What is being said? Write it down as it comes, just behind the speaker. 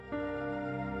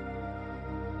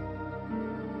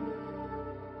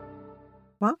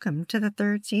Welcome to the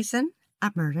third season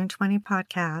of Murder in 20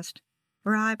 podcast,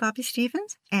 where I, Bobby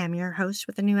Stevens, am your host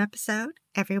with a new episode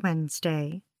every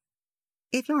Wednesday.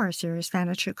 If you're a serious fan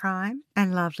of true crime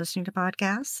and love listening to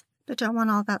podcasts, but don't want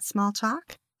all that small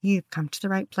talk, you've come to the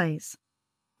right place.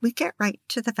 We get right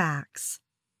to the facts.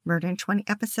 Murder in 20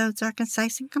 episodes are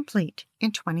concise and complete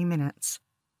in 20 minutes.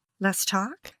 Less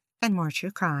talk and more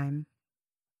true crime.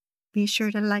 Be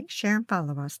sure to like, share, and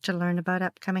follow us to learn about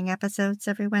upcoming episodes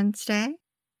every Wednesday.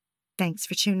 Thanks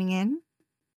for tuning in.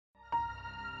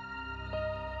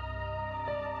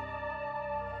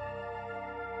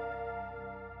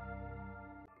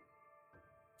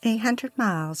 A 100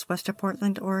 miles west of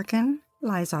Portland, Oregon,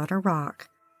 lies Otter Rock,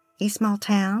 a small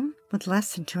town with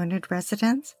less than 200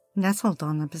 residents nestled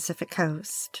on the Pacific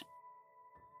coast.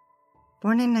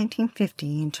 Born in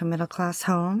 1950 into a middle-class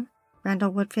home, Randall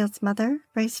Woodfield's mother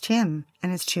raised him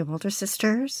and his two older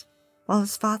sisters, while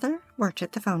his father worked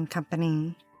at the phone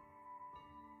company.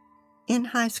 In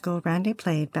high school, Randy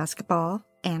played basketball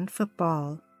and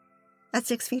football. At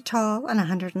 6 feet tall and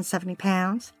 170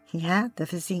 pounds, he had the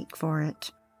physique for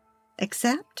it.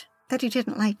 Except that he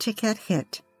didn't like to get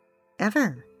hit,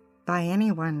 ever, by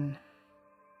anyone.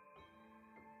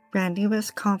 Randy was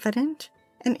confident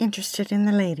and interested in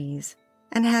the ladies,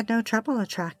 and had no trouble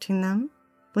attracting them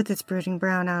with his brooding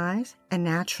brown eyes and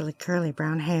naturally curly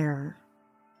brown hair.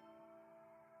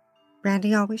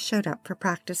 Randy always showed up for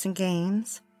practice and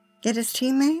games, yet his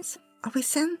teammates always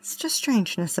sensed a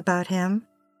strangeness about him,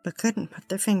 but couldn't put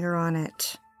their finger on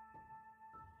it.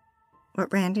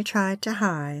 What Randy tried to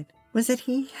hide was that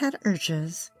he had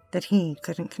urges that he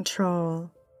couldn't control,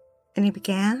 and he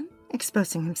began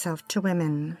exposing himself to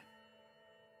women.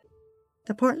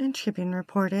 The Portland Tribune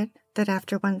reported that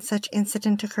after one such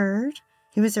incident occurred,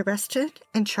 he was arrested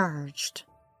and charged.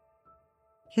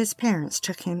 His parents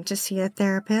took him to see a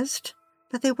therapist,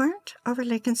 but they weren't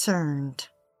overly concerned.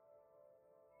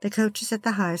 The coaches at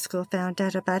the high school found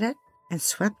out about it and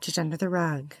swept it under the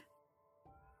rug.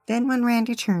 Then when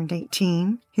Randy turned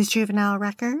 18, his juvenile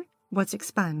record was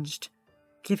expunged,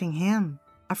 giving him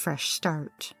a fresh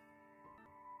start.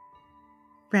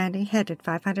 Randy headed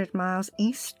 500 miles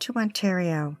east to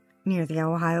Ontario, near the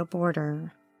Ohio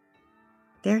border.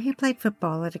 There he played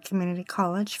football at a community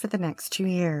college for the next 2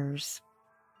 years.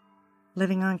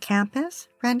 Living on campus,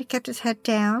 Randy kept his head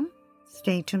down,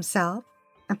 stayed to himself,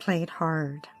 and played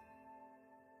hard.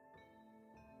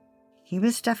 He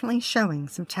was definitely showing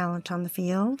some talent on the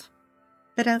field,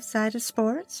 but outside of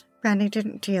sports, Randy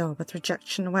didn't deal with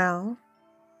rejection well.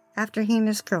 After he and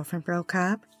his girlfriend broke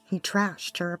up, he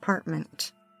trashed her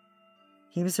apartment.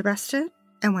 He was arrested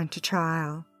and went to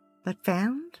trial, but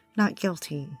found not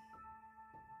guilty.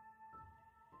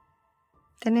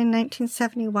 Then in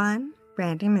 1971,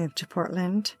 Randy moved to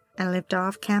Portland and lived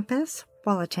off campus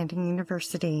while attending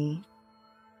university.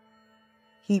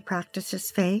 He practiced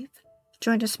his faith,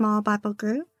 joined a small Bible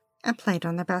group, and played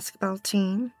on the basketball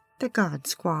team, the God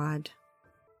Squad.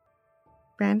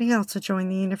 Randy also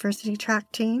joined the university track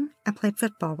team and played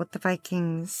football with the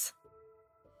Vikings.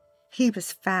 He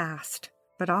was fast,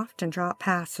 but often dropped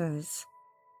passes.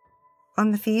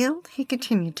 On the field, he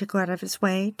continued to go out of his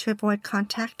way to avoid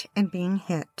contact and being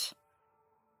hit.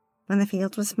 When the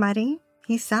field was muddy,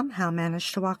 he somehow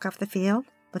managed to walk off the field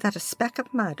without a speck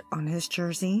of mud on his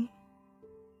jersey.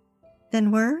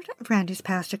 Then word of Randy's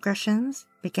past aggressions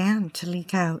began to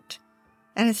leak out,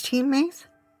 and his teammates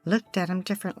looked at him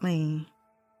differently.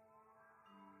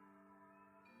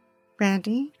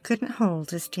 Randy couldn't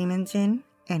hold his demons in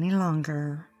any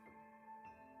longer.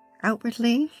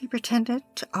 Outwardly, he pretended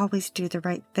to always do the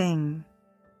right thing,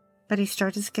 but he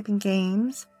started skipping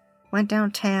games, went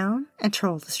downtown and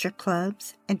trolled the strip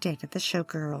clubs and dated the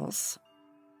showgirls.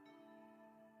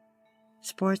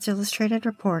 Sports Illustrated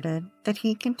reported that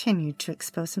he continued to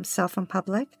expose himself in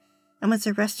public and was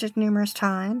arrested numerous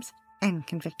times and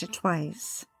convicted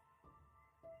twice.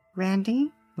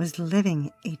 Randy was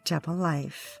living a double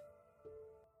life.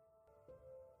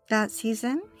 That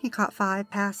season, he caught 5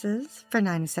 passes for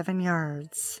 97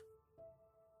 yards.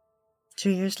 2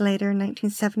 years later, in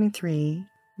 1973,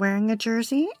 wearing a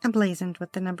jersey emblazoned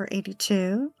with the number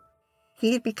 82,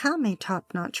 he had become a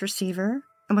top-notch receiver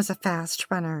and was a fast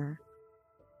runner.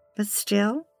 But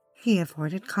still, he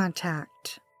avoided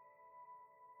contact.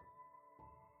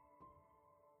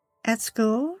 At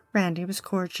school, Randy was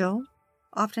cordial,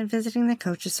 often visiting the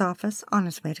coach's office on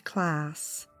his way to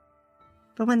class.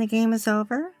 But when the game was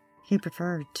over, he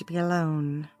preferred to be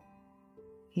alone.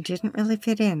 He didn't really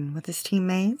fit in with his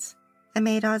teammates and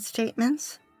made odd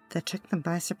statements that took them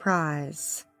by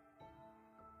surprise.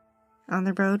 On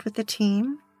the road with the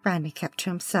team, Randy kept to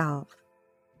himself.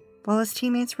 While his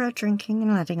teammates were out drinking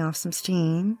and letting off some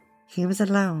steam, he was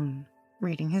alone,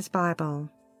 reading his Bible.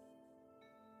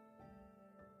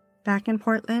 Back in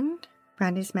Portland,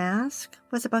 Randy's mask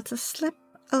was about to slip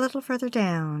a little further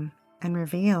down and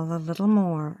reveal a little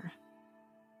more.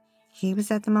 He was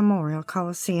at the Memorial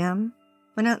Coliseum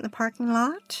when out in the parking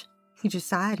lot, he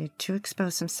decided to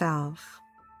expose himself.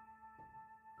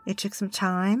 It took some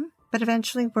time, but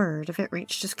eventually word of it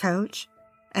reached his coach,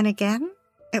 and again,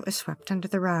 it was swept under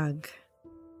the rug.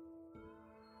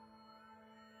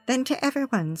 Then to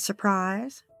everyone's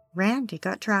surprise, Randy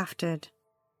got drafted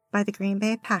by the Green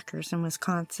Bay Packers in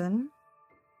Wisconsin.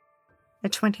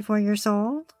 At 24 years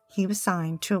old, he was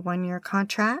signed to a 1-year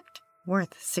contract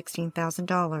worth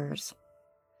 $16,000.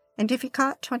 And if he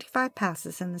caught 25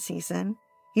 passes in the season,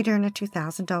 he'd earn a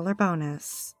 $2,000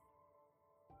 bonus.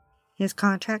 His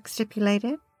contract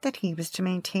stipulated that he was to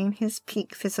maintain his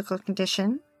peak physical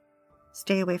condition,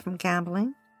 stay away from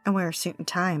gambling, and wear a suit and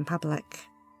tie in public.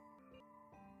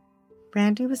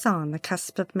 Randy was on the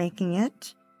cusp of making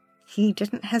it. He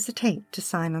didn't hesitate to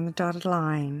sign on the dotted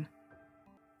line.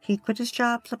 He quit his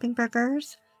job flipping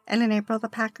burgers, and in April the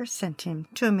Packers sent him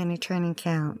to a mini training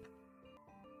camp.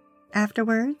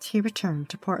 Afterwards, he returned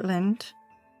to Portland.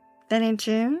 Then in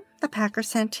June, the Packers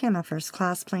sent him a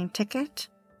first-class plane ticket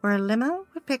where a limo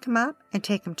would pick him up and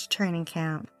take him to training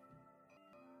camp.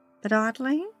 But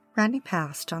oddly, Randy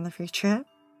passed on the free trip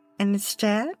and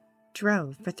instead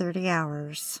drove for 30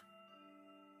 hours.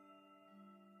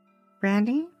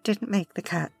 Randy didn't make the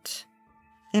cut.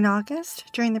 In August,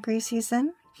 during the preseason,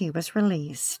 he was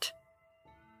released.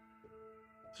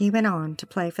 He went on to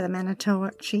play for the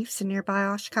Manitowoc Chiefs in nearby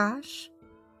Oshkosh.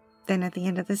 Then at the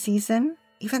end of the season,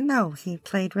 even though he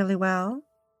played really well,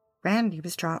 Randy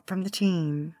was dropped from the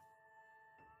team.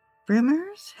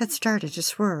 Rumors had started to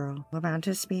swirl around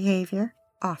his behavior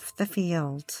off the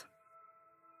field.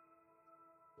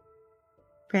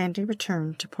 Randy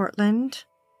returned to Portland.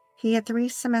 He had 3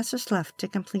 semesters left to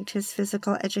complete his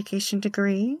physical education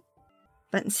degree,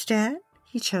 but instead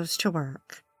he chose to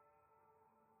work.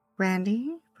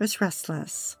 Randy was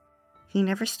restless. He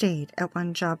never stayed at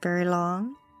one job very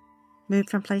long,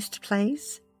 moved from place to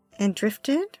place, and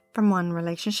drifted from one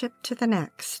relationship to the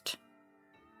next.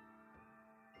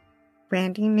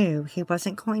 Randy knew he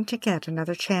wasn't going to get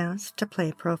another chance to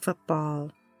play pro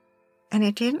football, and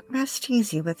it didn't rest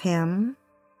easy with him.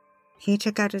 He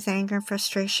took out his anger and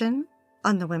frustration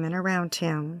on the women around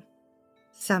him.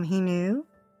 Some he knew,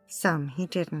 some he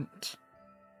didn't.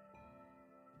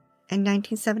 In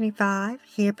 1975,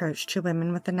 he approached 2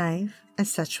 women with a knife and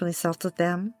sexually assaulted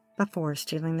them before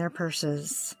stealing their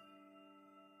purses.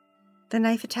 The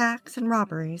knife attacks and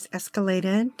robberies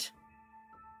escalated.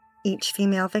 Each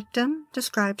female victim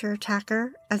described her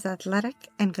attacker as athletic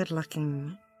and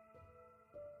good-looking.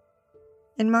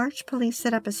 In March, police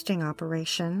set up a sting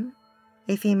operation.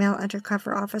 A female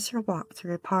undercover officer walked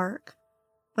through a park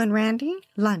when Randy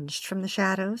lunged from the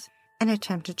shadows and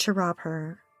attempted to rob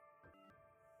her.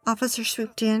 Officers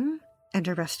swooped in and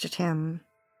arrested him.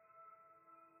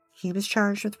 He was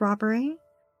charged with robbery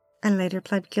and later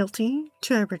pled guilty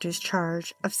to a reduced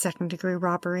charge of second-degree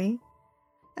robbery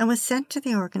and was sent to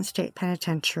the Oregon State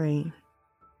Penitentiary.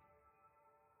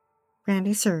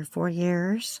 Randy served 4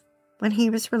 years. When he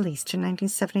was released in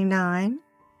 1979,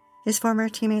 his former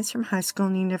teammates from high school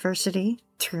and university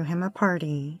threw him a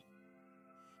party.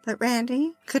 But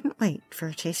Randy couldn't wait for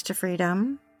a taste of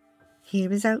freedom. He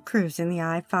was out cruising the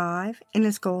I-5 in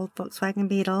his gold Volkswagen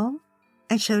Beetle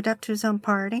and showed up to his own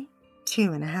party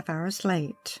 2.5 hours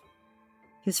late.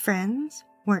 His friends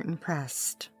weren't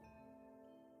impressed.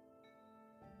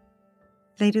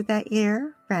 Later that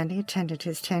year, Randy attended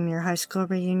his 10-year high school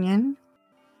reunion.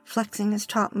 Flexing his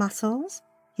top muscles,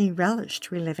 he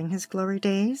relished reliving his glory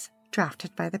days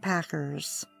drafted by the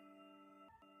Packers.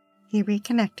 He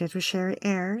reconnected with Sherry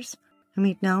Ayers, whom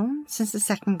he'd known since the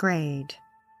 2nd grade.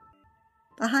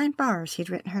 Behind bars, he'd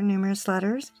written her numerous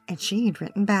letters, and she'd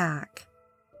written back.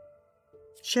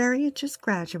 Sherry had just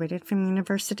graduated from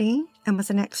university and was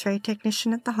an X-ray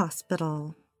technician at the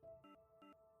hospital.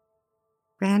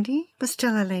 Randy was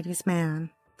still a ladies'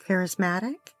 man,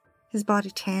 charismatic, his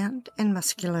body tanned and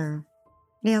muscular,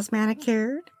 nails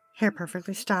manicured, hair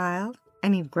perfectly styled,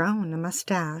 and he'd grown a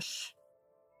mustache.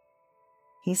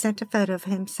 He sent a photo of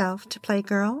himself to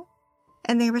Playgirl,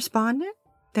 and they responded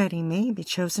that he may be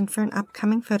chosen for an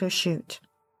upcoming photo shoot.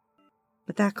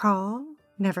 But that call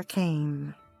never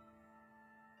came.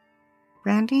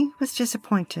 Randy was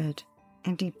disappointed,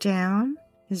 and deep down,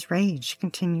 his rage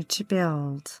continued to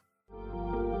build.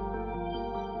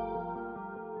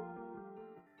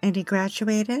 And he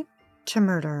graduated to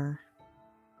murder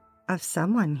of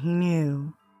someone he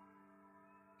knew.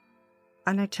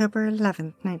 On October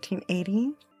 11,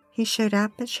 1980, he showed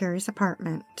up at Sherry's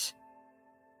apartment.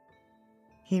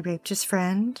 He raped his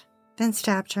friend, then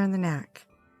stabbed her in the neck.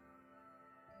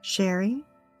 Sherry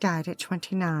died at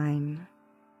 29.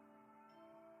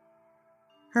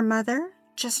 Her mother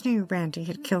just knew Randy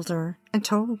had killed her and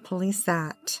told police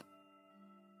that.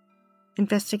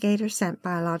 Investigators sent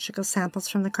biological samples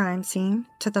from the crime scene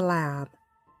to the lab,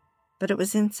 but it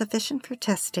was insufficient for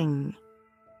testing.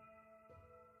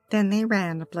 Then they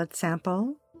ran a blood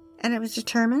sample, and it was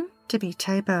determined to be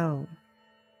type O.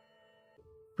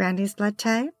 Randy's blood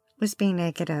type was B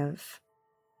negative.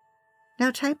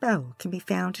 Now type O can be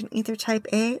found in either type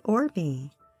A or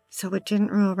B, so it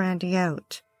didn't rule Randy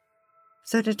out.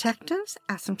 So detectives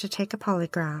asked him to take a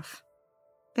polygraph,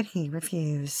 but he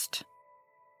refused.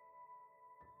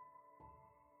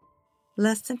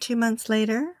 Less than 2 months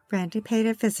later, Randy paid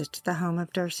a visit to the home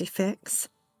of Darcy Fix.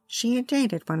 She had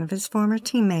dated one of his former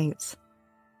teammates,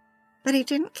 but he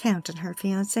didn't count on her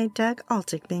fiancé Doug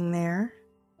Altig being there.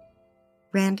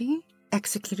 Randy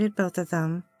executed both of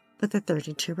them with a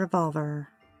 .32 revolver.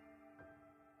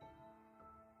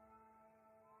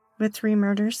 With 3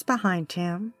 murders behind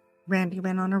him, Randy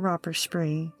went on a robbery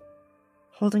spree,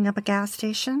 holding up a gas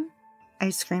station,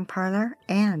 ice cream parlor,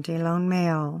 and a lone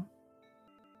male.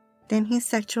 Then he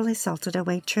sexually assaulted a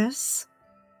waitress.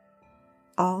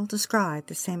 All described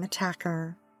the same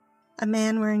attacker, a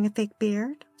man wearing a fake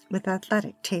beard with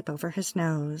athletic tape over his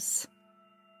nose.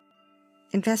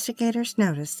 Investigators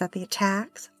noticed that the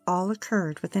attacks all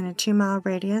occurred within a 2-mile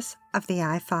radius of the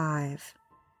I-5.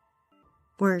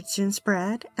 Word soon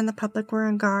spread, and the public were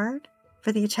on guard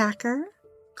for the attacker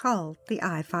called the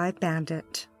I-5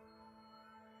 Bandit.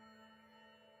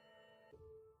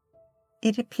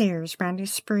 It appears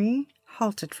Randy's spree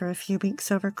halted for a few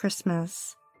weeks over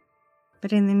Christmas,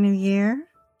 but in the new year,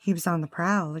 he was on the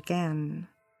prowl again.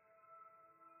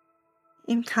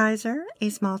 In Kaiser, a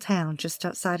small town just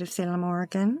outside of Salem,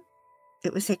 Oregon,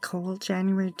 it was a cold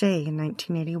January day in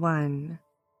 1981.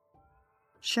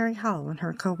 Sherry Hall and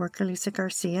her co-worker Lisa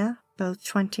Garcia, both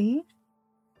 20,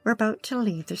 were about to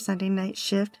leave their Sunday night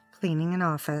shift cleaning an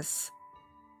office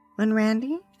when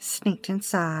Randy sneaked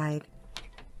inside.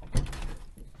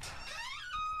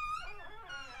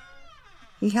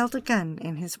 He held a gun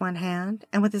in his one hand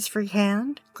and with his free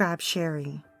hand grabbed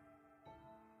Sherry.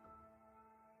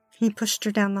 He pushed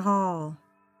her down the hall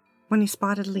when he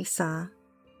spotted Lisa.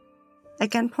 At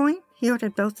gunpoint, he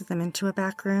ordered both of them into a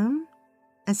back room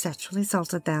and sexually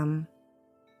assaulted them.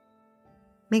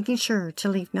 Making sure to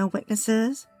leave no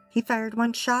witnesses, he fired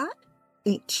 1 shot,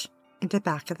 each, into the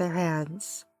back of their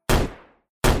heads.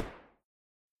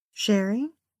 Sherry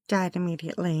died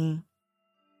immediately.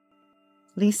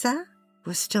 Lisa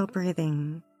was still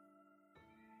breathing.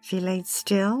 She laid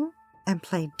still and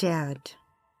played dead.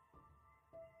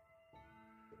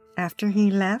 After he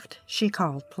left, she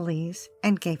called police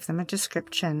and gave them a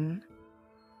description.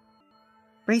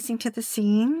 Racing to the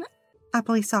scene, a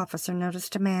police officer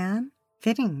noticed a man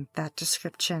fitting that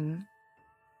description,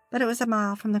 but it was a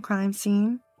mile from the crime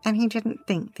scene, and he didn't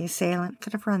think the assailant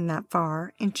could have run that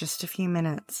far in just a few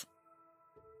minutes.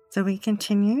 So he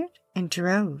continued and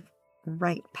drove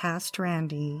right past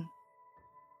Randy.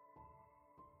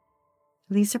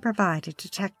 Lisa provided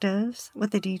detectives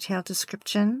with a detailed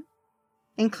description,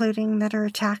 including that her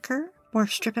attacker wore a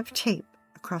strip of tape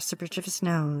across the bridge of his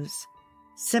nose,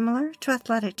 similar to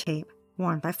athletic tape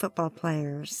worn by football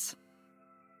players.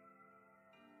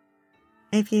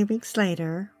 A few weeks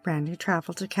later, Randy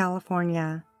traveled to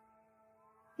California.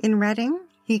 In Redding,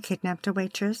 he kidnapped a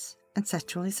waitress and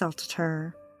sexually assaulted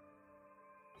her.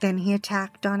 Then he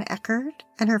attacked Donna Eckert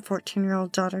and her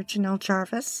 14-year-old daughter Janelle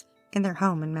Jarvis in their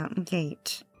home in Mountain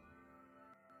Gate.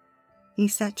 He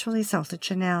sexually assaulted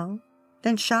Janelle,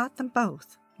 then shot them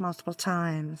both multiple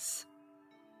times.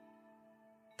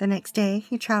 The next day,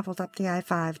 he traveled up the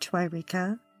I-5 to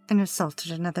Eureka and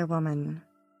assaulted another woman.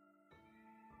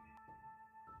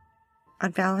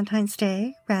 On Valentine's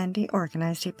Day, Randy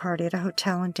organized a party at a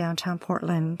hotel in downtown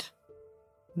Portland.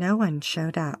 No one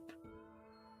showed up.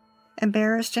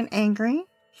 Embarrassed and angry,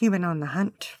 he went on the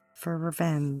hunt for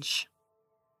revenge.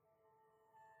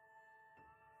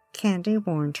 Candy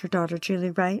warned her daughter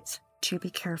Julie Wright to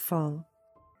be careful.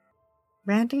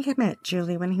 Randy had met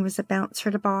Julie when he was a bouncer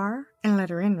at a bar and let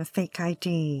her in with fake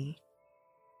ID.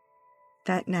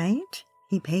 That night,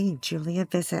 he paid Julie a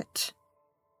visit.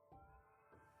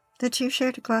 The two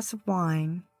shared a glass of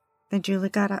wine. Then Julie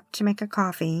got up to make a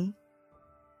coffee.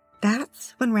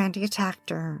 That's when Randy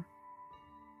attacked her.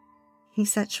 He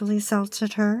sexually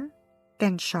assaulted her,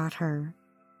 then shot her.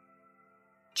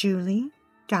 Julie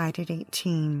died at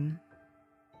 18.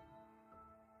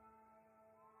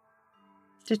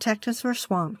 Detectives were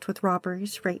swamped with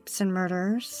robberies, rapes, and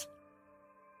murders.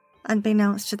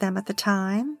 Unbeknownst to them at the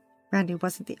time, Randy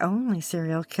wasn't the only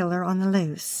serial killer on the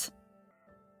loose.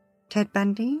 Ted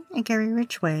Bundy and Gary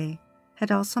Ridgway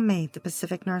had also made the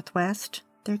Pacific Northwest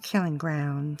their killing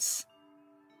grounds.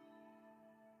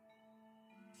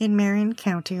 In Marion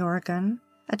County, Oregon,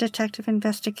 a detective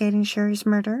investigating Sherry's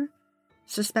murder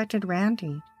suspected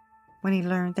Randy when he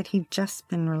learned that he'd just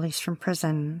been released from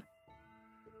prison.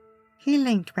 He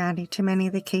linked Randy to many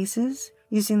of the cases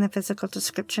using the physical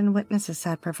description witnesses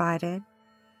had provided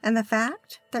and the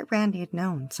fact that Randy had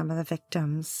known some of the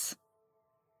victims.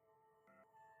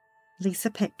 Lisa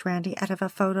picked Randy out of a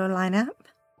photo lineup.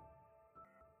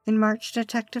 In March,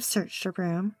 detectives searched a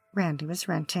room Randy was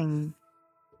renting.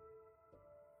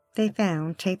 They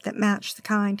found tape that matched the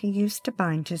kind he used to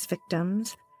bind his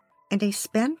victims and a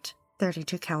spent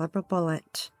 .32 caliber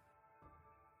bullet.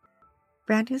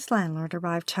 Randy's landlord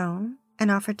arrived home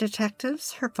and offered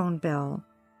detectives her phone bill.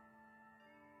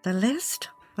 The list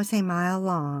was a mile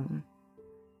long,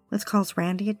 with calls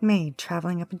Randy had made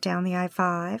traveling up and down the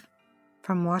I-5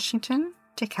 from Washington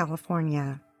to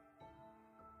California.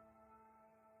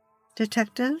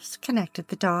 Detectives connected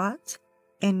the dots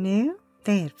and knew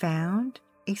they had found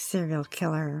a serial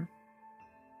killer.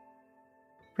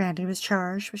 Randy was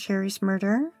charged with Sherry's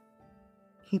murder.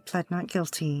 He pled not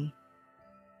guilty.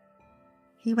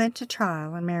 He went to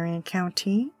trial in Marion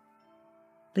County.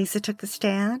 Lisa took the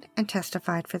stand and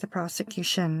testified for the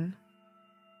prosecution.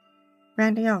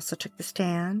 Randy also took the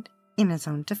stand in his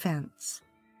own defense.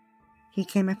 He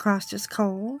came across as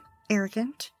cold,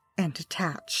 arrogant, and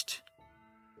detached.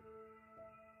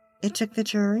 It took the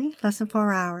jury less than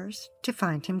 4 hours to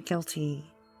find him guilty.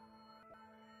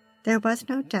 There was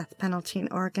no death penalty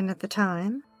in Oregon at the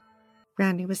time.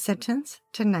 Randy was sentenced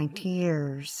to 90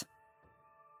 years.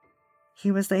 He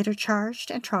was later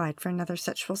charged and tried for another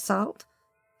sexual assault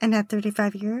and had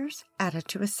 35 years added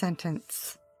to his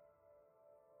sentence.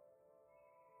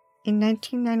 In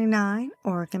 1999,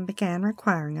 Oregon began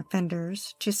requiring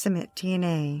offenders to submit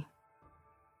DNA.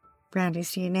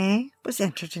 Randy's DNA was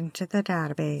entered into the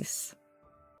database.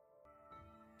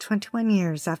 21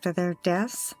 years after their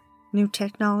deaths, new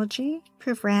technology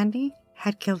proved Randy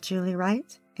had killed Julie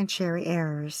Wright and Sherry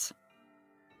Ayers.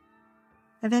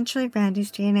 Eventually,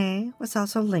 Randy's DNA was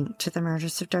also linked to the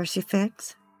murders of Darcy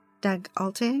Fix, Doug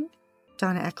Altig,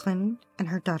 Donna Eklund, and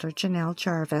her daughter Janelle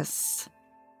Jarvis.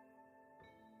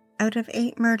 Out of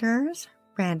 8 murders,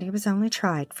 Randy was only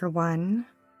tried for 1.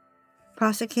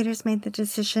 Prosecutors made the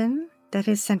decision that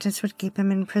his sentence would keep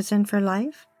him in prison for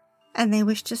life, and they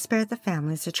wished to spare the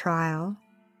families a trial.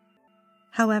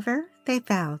 However, they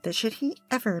vowed that should he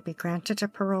ever be granted a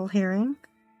parole hearing,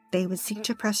 they would seek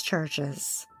to press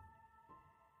charges.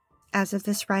 As of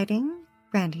this writing,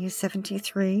 Randy is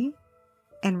 73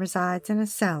 and resides in a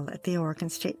cell at the Oregon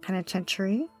State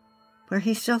Penitentiary, where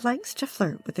he still likes to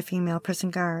flirt with the female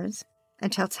prison guards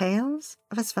and tell tales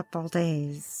of his football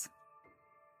days.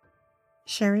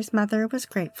 Sherry's mother was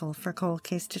grateful for cold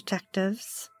case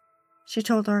detectives. She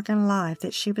told Oregon Live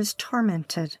that she was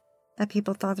tormented, that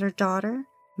people thought her daughter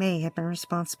may have been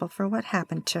responsible for what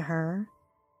happened to her,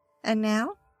 and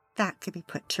now that could be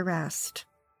put to rest.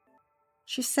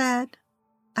 She said,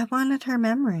 "I wanted her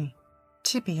memory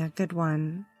to be a good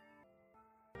one."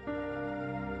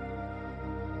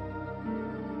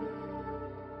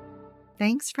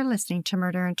 Thanks for listening to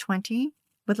Murder in 20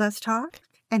 with less talk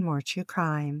and more true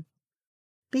crime.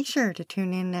 Be sure to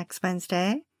tune in next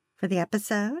Wednesday for the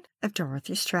episode of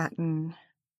Dorothy Stratton.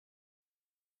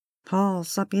 Paul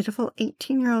saw beautiful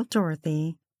 18-year-old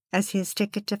Dorothy as his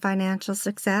ticket to financial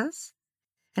success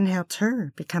and helped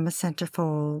her become a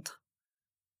centerfold.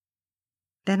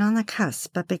 Then on the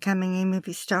cusp of becoming a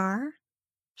movie star,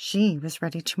 she was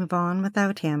ready to move on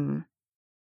without him.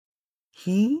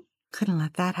 He couldn't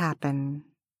let that happen.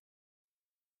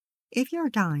 If you're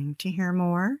dying to hear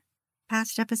more,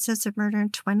 past episodes of Murder in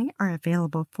 20 are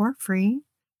available for free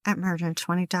at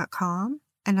murderin20.com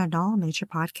and on all major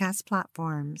podcast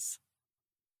platforms.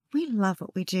 We love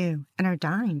what we do and are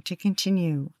dying to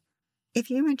continue. If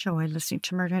you enjoy listening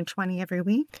to Murder in 20 every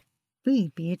week,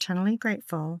 we'd be eternally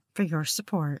grateful for your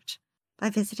support by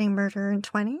visiting Murder in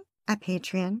 20 at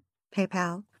Patreon,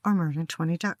 PayPal, or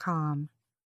murderin20.com.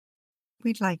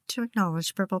 We'd like to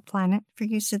acknowledge Purple Planet for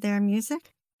use of their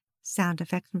music, sound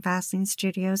effects from Vaseline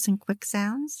Studios and Quick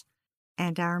Sounds,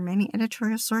 and our many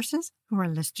editorial sources who are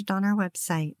listed on our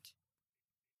website.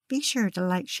 Be sure to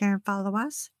like, share, and follow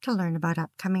us to learn about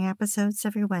upcoming episodes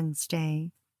every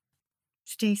Wednesday.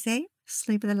 Stay safe,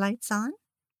 sleep with the lights on,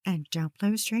 and don't play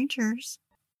with strangers.